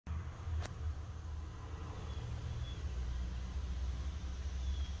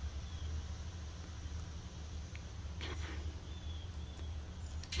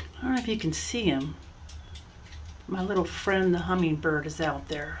I don't know if you can see him. My little friend, the hummingbird, is out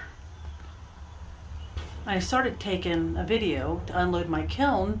there. I started taking a video to unload my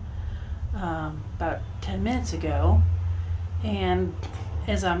kiln about 10 minutes ago, and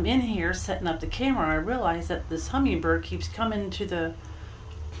as I'm in here setting up the camera, I realize that this hummingbird keeps coming to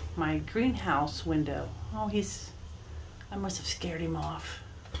my greenhouse window. Oh, I must have scared him off.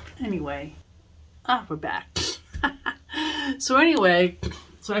 Anyway, we're back. So anyway,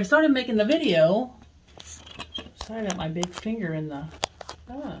 I started making the video. Sorry about my big finger in the,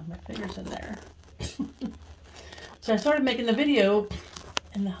 my finger's in there. So I started making the video,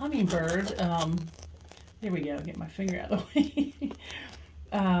 and the hummingbird, there we go, get my finger out of the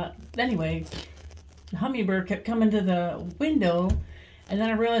way. Anyway, the hummingbird kept coming to the window, and then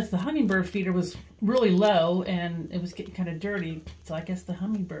I realized the hummingbird feeder was really low, and it was getting kind of dirty, so I guess the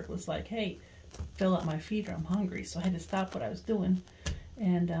hummingbird was like, hey, fill up my feeder, I'm hungry. So I had to stop what I was doing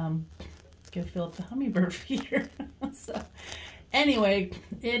and go fill up the hummingbird feeder. So anyway,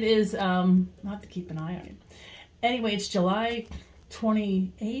 it is, I'll have to keep an eye on it. Anyway, it's July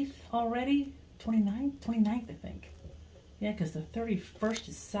 28th already, 29th, I think. Yeah, because the 31st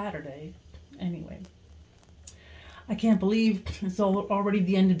is Saturday. Anyway, I can't believe it's already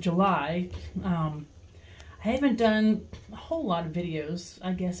the end of July. I haven't done a whole lot of videos,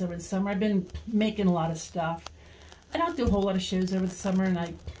 I guess, over the summer. I've been making a lot of stuff. I don't do a whole lot of shows over the summer, and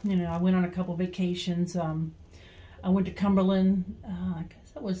I went on a couple vacations. I went to Cumberland, I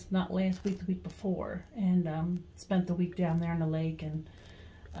guess that was not last week, the week before, and spent the week down there on the lake, and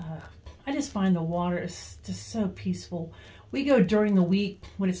I just find the water is just so peaceful. We go during the week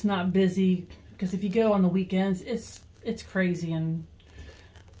when it's not busy, because if you go on the weekends, it's crazy, and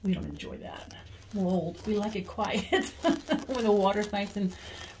we don't enjoy that. We're old. We like it quiet when the water's nice and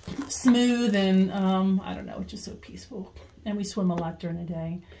smooth, and I don't know, it's just so peaceful. And we swim a lot during the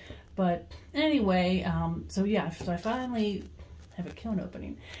day. But anyway, so yeah, so I finally have a kiln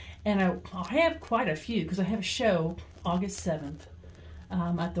opening, and I'll have quite a few, because I have a show August 7th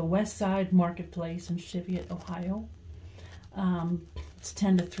at the West Side Marketplace in Cheviot, Ohio. It's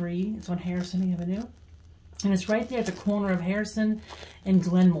 10 to 3. It's on Harrison Avenue, and it's right there at the corner of Harrison and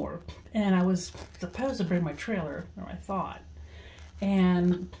Glenmore. And I was supposed to bring my trailer, or I thought,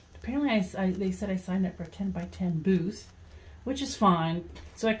 and apparently they said I signed up for a 10 by 10 booth, which is fine.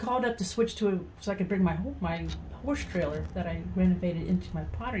 So I called up to switch to so I could bring my horse trailer that I renovated into my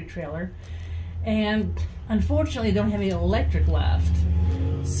pottery trailer, and unfortunately they don't have any electric left.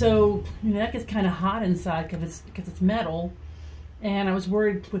 So that gets kind of hot inside because it's metal, and I was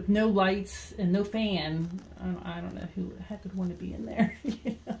worried with no lights and no fan. I don't know who the heck would want to be in there.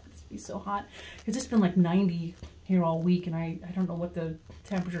 It's be so hot, because it's been like 90 here all week, and I don't know what the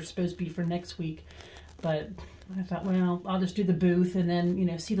temperature is supposed to be for next week. But I thought, well, I'll just do the booth, and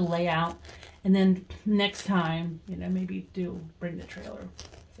then, see the layout. And then next time, maybe bring the trailer.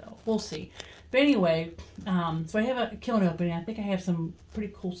 So we'll see. But anyway, so I have a kiln opening. I think I have some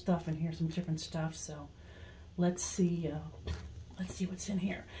pretty cool stuff in here, some different stuff. So let's see what's in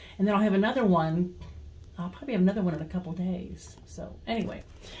here. And then I'll have another one. I'll probably have another one in a couple days. So anyway,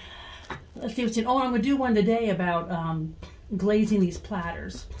 let's see what's in. Oh, I'm going to do one today about glazing these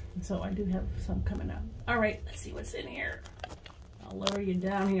platters. So I do have some coming up. All right, let's see what's in here. I'll lower you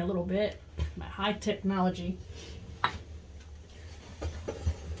down here a little bit. My high technology.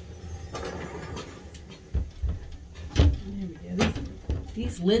 There we go.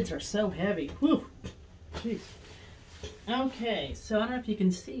 These lids are so heavy. Whew. Jeez. Okay, so I don't know if you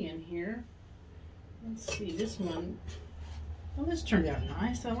can see in here. Let's see, this one. Oh, this turned out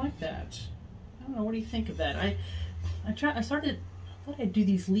nice. I like that. I don't know, what do you think of that? I thought I'd do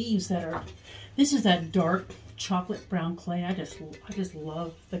these leaves that are, this is that dark chocolate brown clay. I just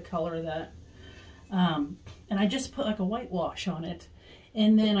love the color of that. And I just put like a whitewash on it.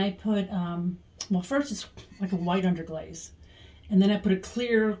 And then I put, well, first it's like a white underglaze. And then I put a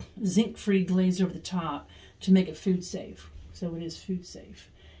clear zinc-free glaze over the top to make it food safe. So it is food safe.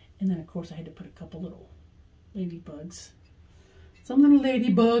 And then of course I had to put a couple little ladybugs. Some little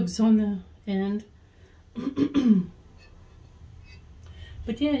ladybugs on the end.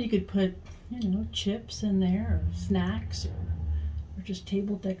 But yeah, you could put, chips in there, or snacks, or just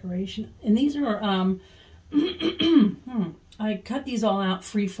table decoration. And these are, I cut these all out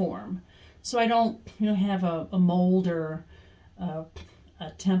freeform, so I don't, have a mold or a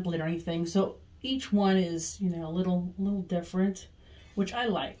template or anything. So each one is, a little different, which I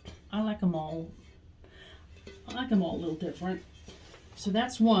like. I like them all. I like them all a little different. So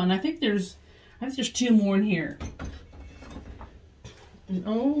that's one. I think there's two more in here. And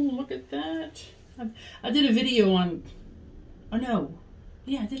oh, look at that. I did a video on, oh no,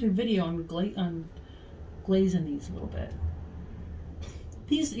 yeah, I did a video on glazing these a little bit.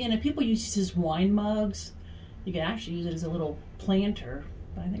 These, you know, people use these as wine mugs. You can actually use it as a little planter,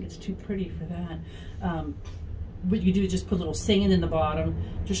 but I think it's too pretty for that. What you do is just put a little sand in the bottom,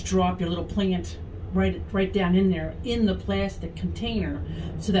 just drop your little plant right down in there in the plastic container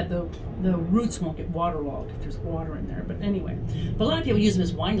so that the roots won't get waterlogged if there's water in there. But anyway, but a lot of people use them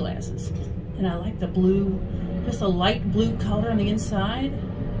as wine glasses. And I like the blue, just a light blue color on the inside.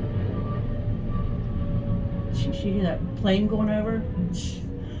 You hear that plane going over?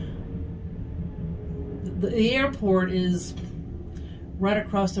 The airport is right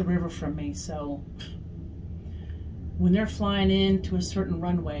across the river from me, so when they're flying into a certain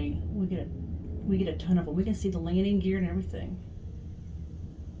runway, we get a ton of them. We can see the landing gear and everything.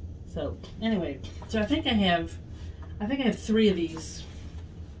 So anyway, so I think I have 3 of these.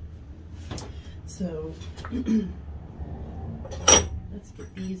 So let's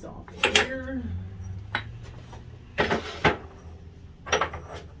get these off here.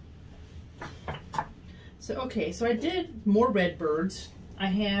 So okay, so I did more red birds. I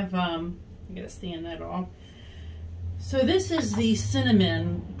have I gotta stand that off. So this is the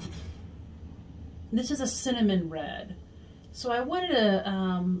cinnamon. This is a cinnamon red. So I wanted to,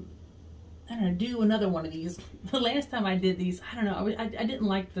 I don't know, do another one of these. The last time I did these, I don't know, I didn't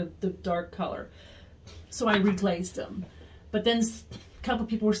like the dark color. So I reglazed them. But then a couple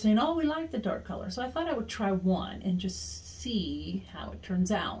people were saying, oh, we like the dark color. So I thought I would try one and just see how it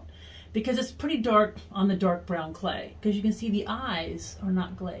turns out. Because it's pretty dark on the dark brown clay. Because you can see the eyes are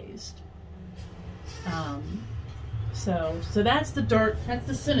not glazed. So that's the dark, that's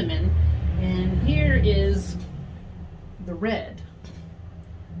the cinnamon. And here is the red.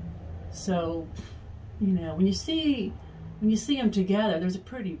 So, you know, when you see them together, there's a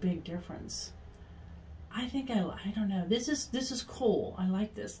pretty big difference. I think I don't know. This is cool. I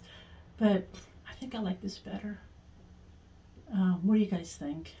like this, but I think I like this better. What do you guys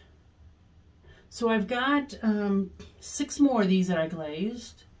think? So I've got 6 more of these that I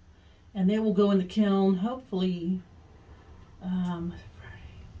glazed, and they will go in the kiln hopefully.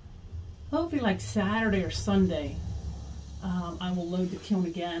 Hopefully like Saturday or Sunday, I will load the kiln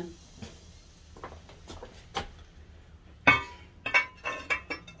again.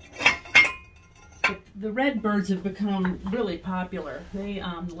 The red birds have become really popular. They,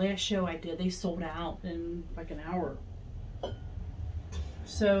 the last show I did, they sold out in like an hour.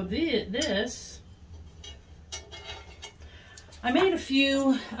 So this, I made a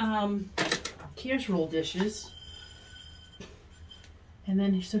few casserole dishes. And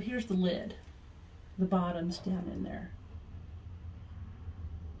then, so here's the lid. The bottom's down in there.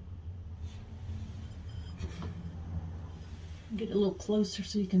 Get a little closer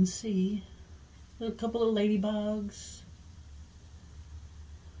so you can see. A couple of ladybugs.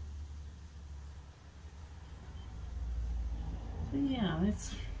 So yeah,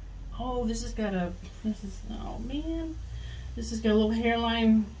 that's, oh, this has got a, oh man. This has got a little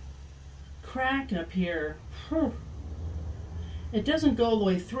hairline crack up here. Whew. It doesn't go all the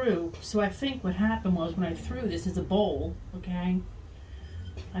way through, so I think what happened was when I threw this as a bowl, okay,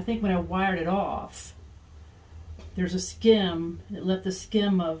 I think when I wired it off, there's a skim, it left the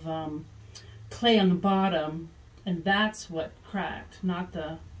skim of clay on the bottom, and that's what cracked, not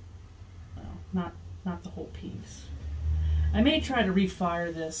the, well, not the whole piece. I may try to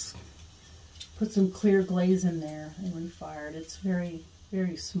refire this, put some clear glaze in there and refire it. It's very,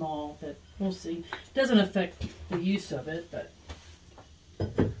 very small, but we'll see. It doesn't affect the use of it, but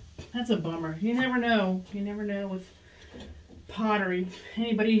that's a bummer. You never know. You never know with pottery.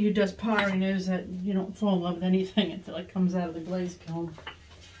 Anybody who does pottery knows that you don't fall in love with anything until it comes out of the glaze kiln.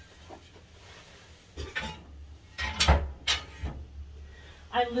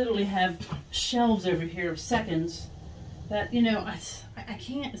 I literally have shelves over here of seconds that, you know, I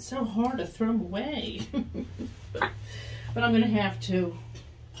can't. It's so hard to throw them away. But I'm going to have to.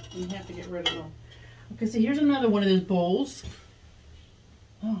 I'm going to have to get rid of them. Okay, so here's another one of those bowls.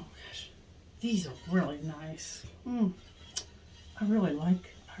 Oh gosh, these are really nice. I really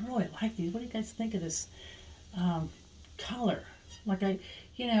like these. What do you guys think of this color? Like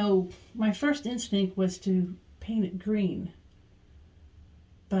you know, my first instinct was to paint it green,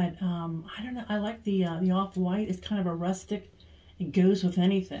 but I don't know. I like the off-white. It's kind of a rustic. It goes with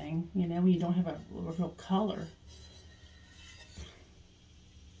anything, you know, when you don't have a real color.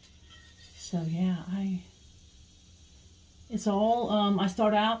 So yeah, it's all, I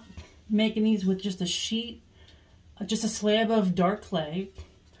start out making these with just a sheet, just a slab of dark clay,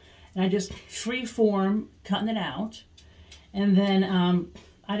 and I just free form cutting it out, and then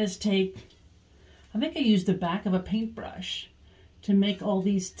I just take, I think I use the back of a paintbrush to make all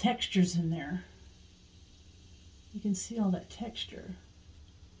these textures in there. You can see all that texture.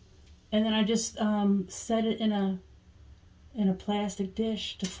 And then I just set it in a plastic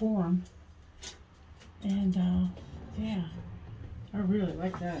dish to form. And yeah, I really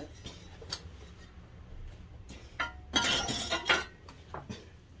like that.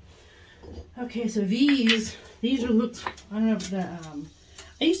 Okay, so these are looked, I don't know if the,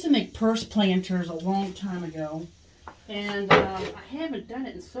 I used to make purse planters a long time ago, and I haven't done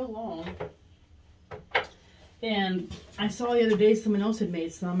it in so long. And I saw the other day someone else had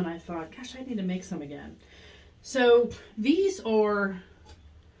made some, and I thought, gosh, I need to make some again. So these are,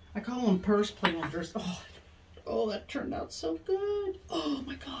 I call them purse planters. Oh, that turned out so good. Oh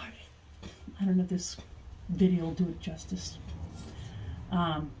my God. I don't know if this video will do it justice.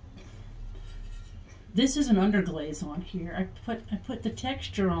 This is an underglaze on here. I put the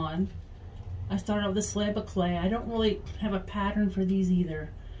texture on. I started with a slab of clay. I don't really have a pattern for these either.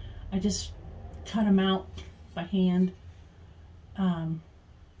 I just cut them out by hand.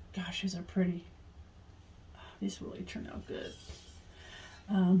 Gosh, these are pretty. These really turned out good.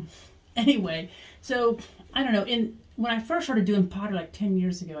 Anyway, so I don't know. When I first started doing pottery like 10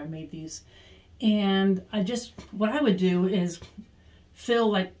 years ago, I made these, and what I would do is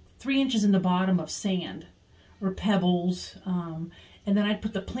fill like 3 inches in the bottom of sand or pebbles, and then I'd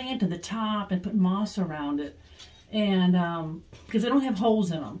put the plant in the top and put moss around it, and because they don't have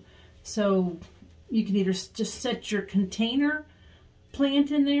holes in them, so you can either just set your container plant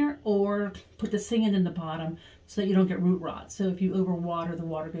in there or put the sand in the bottom so that you don't get root rot. So if you overwater, the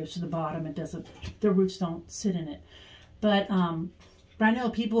water goes to the bottom. The roots don't sit in it. But I know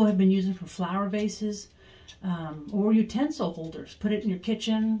people have been using for flower vases. Or utensil holders. Put it in your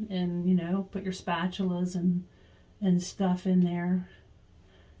kitchen, and you know, put your spatulas and stuff in there.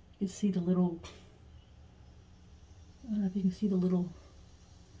 You can see the little, I don't know if you can see the little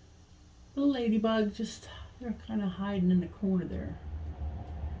ladybugs, just they're kind of hiding in the corner there.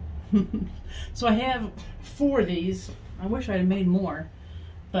 So I have 4 of these. I wish I had made more,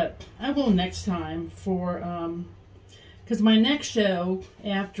 but I will next time for because my next show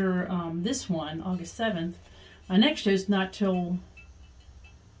after this one, August 7th, my next show is not till,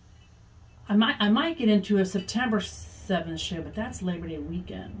 I might get into a September 7th show, but that's Labor Day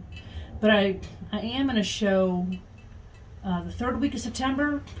weekend. But I am in a show the 3rd week of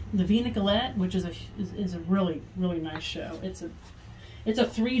September, the Vie Nicolette, which is a really, really nice show. It's a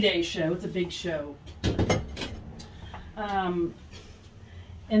 3-day show. It's a big show. And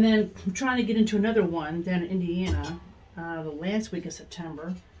then I'm trying to get into another one down in Indiana the last week of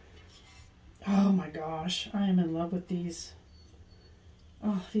September. Oh my gosh, I am in love with these.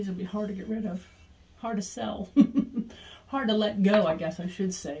 Oh, these will be hard to get rid of. Hard to sell. Hard to let go, I guess I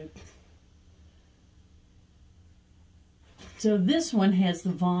should say. So this one has the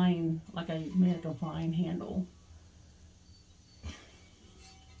vine, like I made like a vine handle.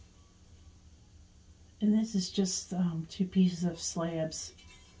 And this is just 2 pieces of slabs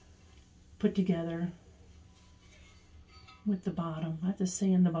put together with the bottom. I have to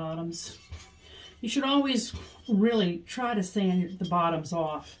sand the bottoms. You should always really try to sand the bottoms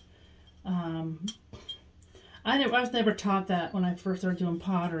off. I was never taught that when I first started doing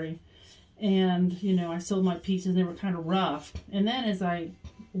pottery. And, you know, I sold my pieces, they were kind of rough. And then as I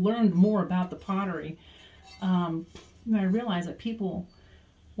learned more about the pottery, I realized that people,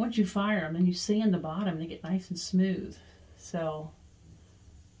 once you fire them, then you sand the bottom, they get nice and smooth. So,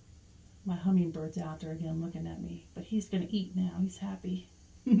 my hummingbird's out there again looking at me. But he's going to eat now. He's happy.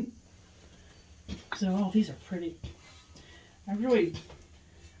 So, oh, these are pretty. I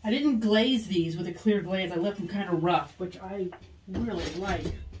didn't glaze these with a clear glaze. I left them kind of rough, which I really like.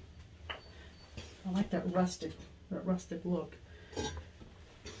 I like that rustic look.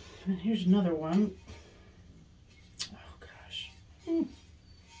 And here's another one. Oh gosh.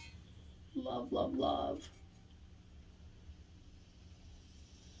 Love, love, love.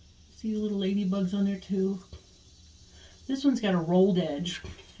 See the little ladybugs on there too. This one's got a rolled edge.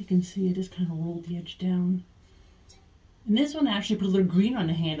 You can see it just kind of rolled the edge down. And this one actually put a little green on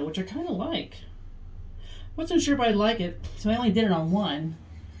the handle, which I kind of like. Wasn't sure if I'd like it, so I only did it on one.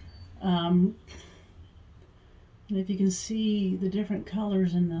 And if you can see the different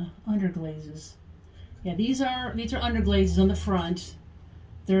colors in the underglazes. Yeah, these are underglazes on the front.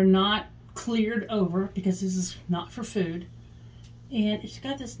 They're not cleared over because this is not for food. And it's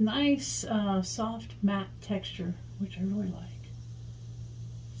got this nice soft matte texture, which I really like.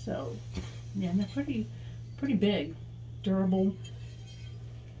 So, yeah, and they're pretty big, durable.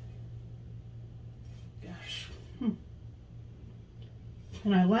 Gosh.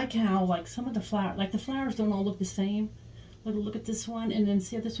 And I like how, like, some of the flowers, like the flowers don't all look the same. look at this one, and then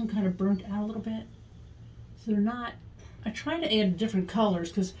see how this one kind of burnt out a little bit. So they're not, I try to add different colors,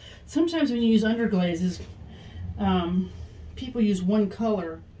 because sometimes when you use underglazes, people use one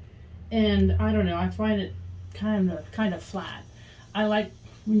color, and I don't know, I find it kind of flat. I like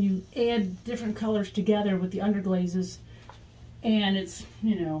when you add different colors together with the underglazes, and it's,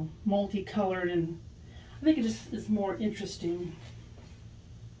 you know, multicolored, and I think it just is more interesting.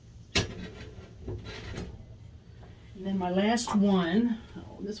 And then my last one,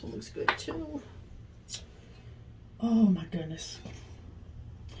 oh, this one looks good too. Oh my goodness.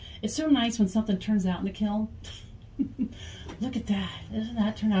 It's so nice when something turns out in the kiln. Look at that. Doesn't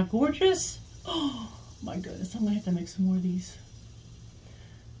that turn out gorgeous? Oh my goodness. I'm going to have to make some more of these.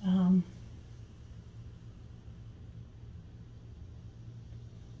 I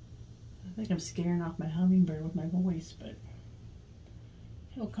think I'm scaring off my hummingbird with my voice, but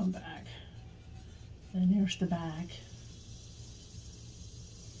he'll come back. And there's the back.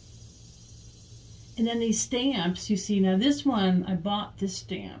 And then these stamps, you see, now this one, I bought this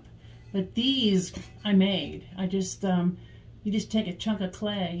stamp, but these I made. I just, you just take a chunk of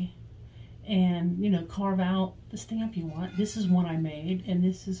clay and, you know, carve out the stamp you want. This is one I made, and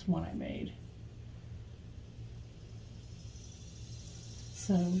this is one I made.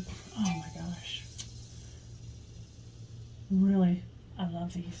 So, oh my gosh. Really, I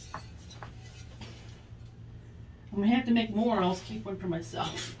love these. I'm going to have to make more, or I'll keep one for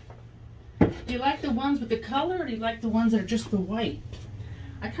myself. Do you like the ones with the color, or do you like the ones that are just the white?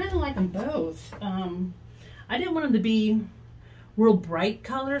 I kind of like them both. I didn't want them to be real bright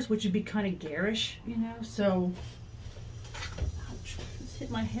colors, which would be kind of garish, you know, so ouch, just hit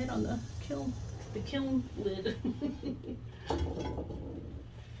my head on the kiln lid. Oh,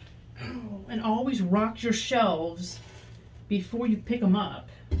 and always rock your shelves before you pick them up,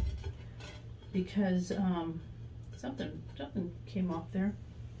 because something came off there.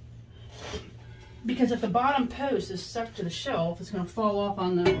 Because if the bottom post is stuck to the shelf, it's going to fall off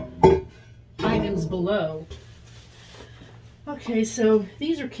on the items below. Okay, so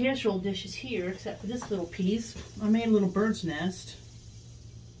these are casserole dishes here, except for this little piece. I made a little bird's nest.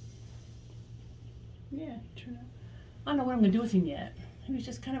 Yeah, turn out. I don't know what I'm going to do with him yet. It was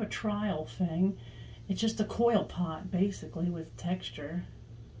just kind of a trial thing. It's just a coil pot, basically, with texture.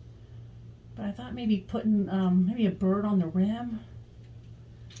 But I thought maybe putting maybe a bird on the rim.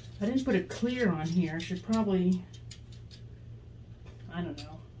 I didn't put a clear on here. I should probably, I don't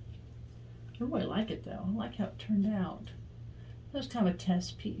know. I really like it though. I like how it turned out. That was kind of a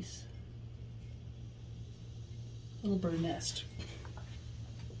test piece. Little bird nest.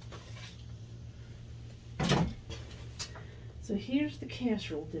 So here's the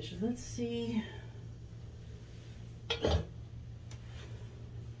casserole dishes. Let's see.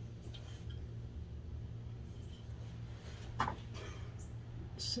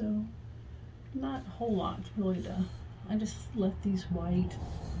 So, not a whole lot really to, I just left these white.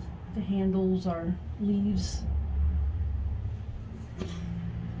 The handles are leaves.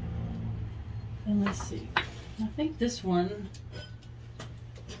 And let's see, I think this one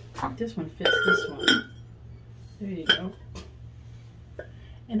fits this one. There you go.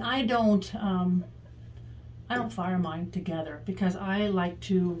 And I don't fire mine together because I like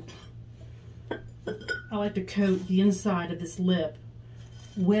to coat the inside of this lip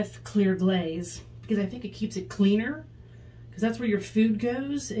with clear glaze, because I think it keeps it cleaner, because that's where your food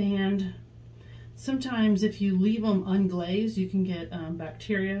goes, and sometimes if you leave them unglazed you can get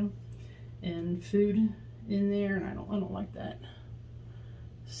bacteria and food in there, and I don't like that.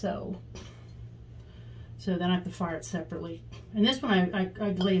 So then I have to fire it separately. And this one I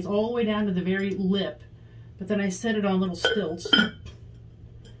glaze all the way down to the very lip, but then I set it on little stilts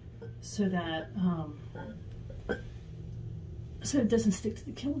so that so it doesn't stick to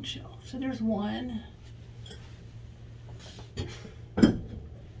the kiln shelf. So there's one.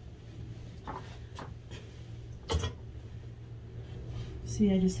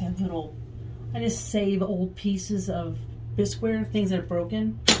 See, I just have little, I just save old pieces of bisqueware, things that are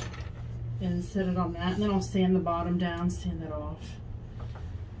broken, and set it on that. And then I'll sand the bottom down, sand that off.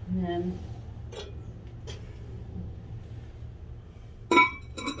 And then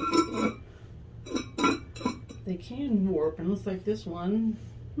they can warp, and it looks like this one,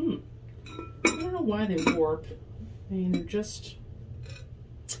 I don't know why they warp. I mean, they're just,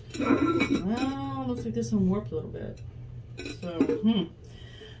 well, it looks like this one warped a little bit. So,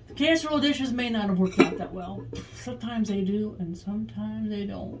 the casserole dishes may not have worked out that well. Sometimes they do, and sometimes they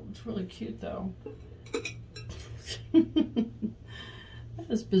don't. It's really cute, though. That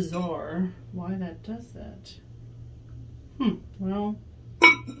is bizarre, why that does that. Well,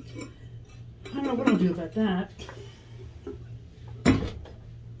 I don't know what I'll do about that.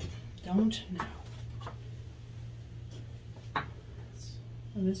 don't know.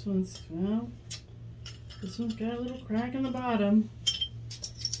 And this one's, well, this one's got a little crack in the bottom.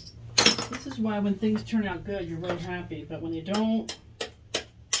 This is why when things turn out good, you're really happy. But when they don't,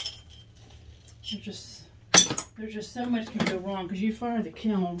 there's just so much can go wrong because you fire the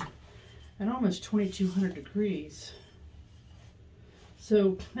kiln at almost 2200 degrees.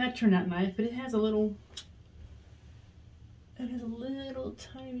 So that turned out nice, but it has a little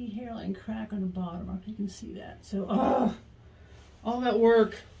tiny hairline crack on the bottom. I think you can see that. So, all that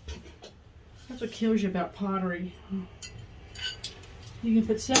work, that's what kills you about pottery. You can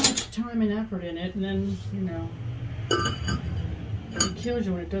put so much time and effort in it, and then, you know, it kills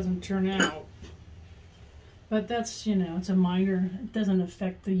you when it doesn't turn out. But that's, you know, it's a minor, it doesn't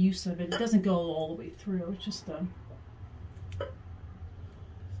affect the use of it. It doesn't go all the way through. It's just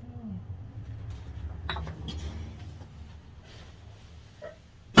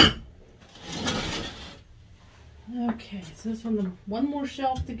okay, so this one more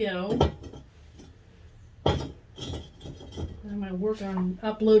shelf to go. I'm going to work on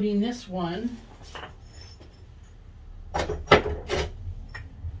uploading this one.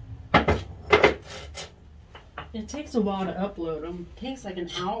 It takes a while to upload them. It takes like an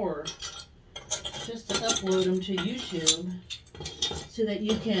hour just to upload them to YouTube so that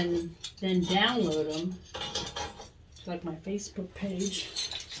you can then download them. It's like my Facebook page.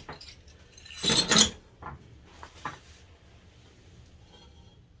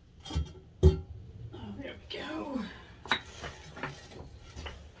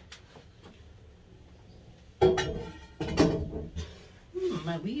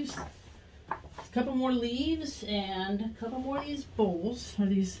 My leaves, a couple more leaves and a couple more of these bowls, or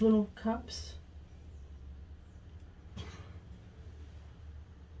these little cups.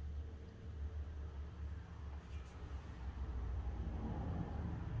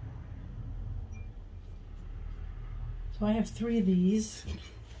 So I have 3 of these.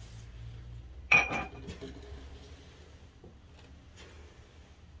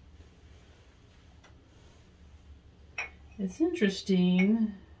 It's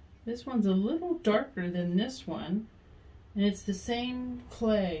interesting, this one's a little darker than this one, and it's the same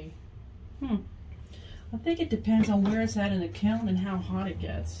clay. I think it depends on where it's at in the kiln and how hot it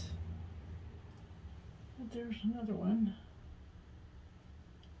gets. But there's another one.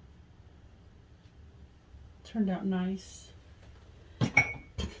 Turned out nice.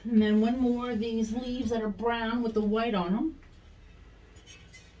 And then one more of these leaves that are brown with the white on them.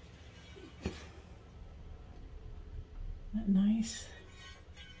 Isn't that nice?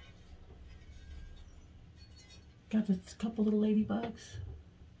 Got a couple little ladybugs.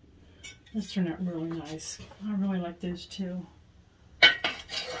 This turned out really nice. I really like those too.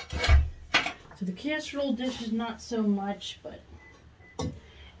 So the casserole dish is not so much, but...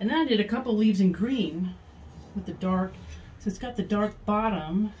 And then I did a couple leaves in green with the dark. So it's got the dark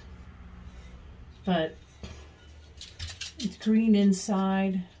bottom, but it's green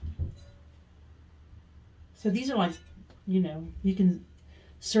inside. So these are like, you know, you can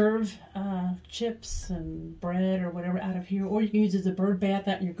serve chips and bread or whatever out of here, or you can use it as a bird bath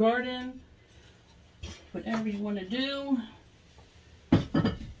out in your garden. Whatever you want to do.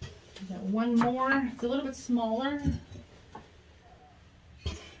 Got one more. It's a little bit smaller.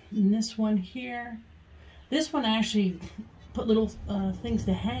 And this one here. This one I actually put little things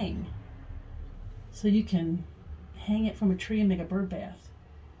to hang. So you can hang it from a tree and make a bird bath.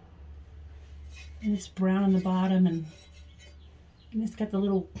 And it's brown on the bottom, and it's got the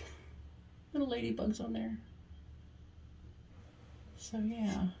little ladybugs on there. So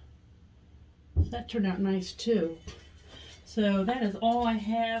yeah, so that turned out nice too. So that is all I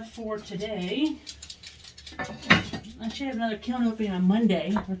have for today. I should have another kiln opening on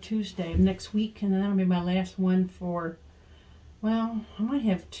Monday or Tuesday of next week, and then that'll be my last one for, well, I might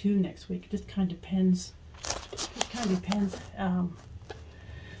have 2 next week. It just kind of depends. It kind of depends.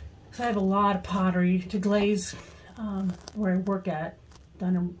 Because I have a lot of pottery to glaze where I work at,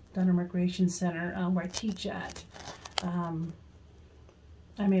 Dunham Recreation Center, where I teach at.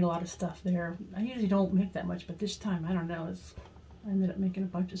 I made a lot of stuff there. I usually don't make that much, but this time, I don't know, I ended up making a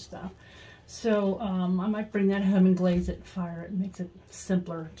bunch of stuff. So I might bring that home and glaze it and fire it. It makes it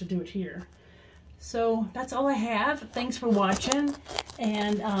simpler to do it here. So that's all I have. Thanks for watching.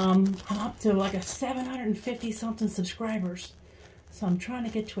 And I'm up to like a 750 something subscribers. So I'm trying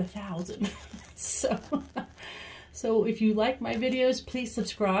to get to 1,000. So if you like my videos, please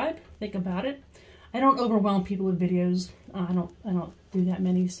subscribe. Think about it. I don't overwhelm people with videos. I don't do that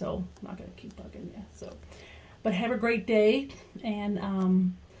many, so I'm not gonna keep bugging you. So, but have a great day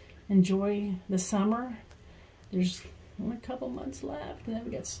and enjoy the summer. There's Only a couple months left, and then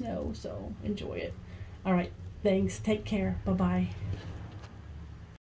we got snow, so enjoy it. All right, thanks. Take care. Bye-bye.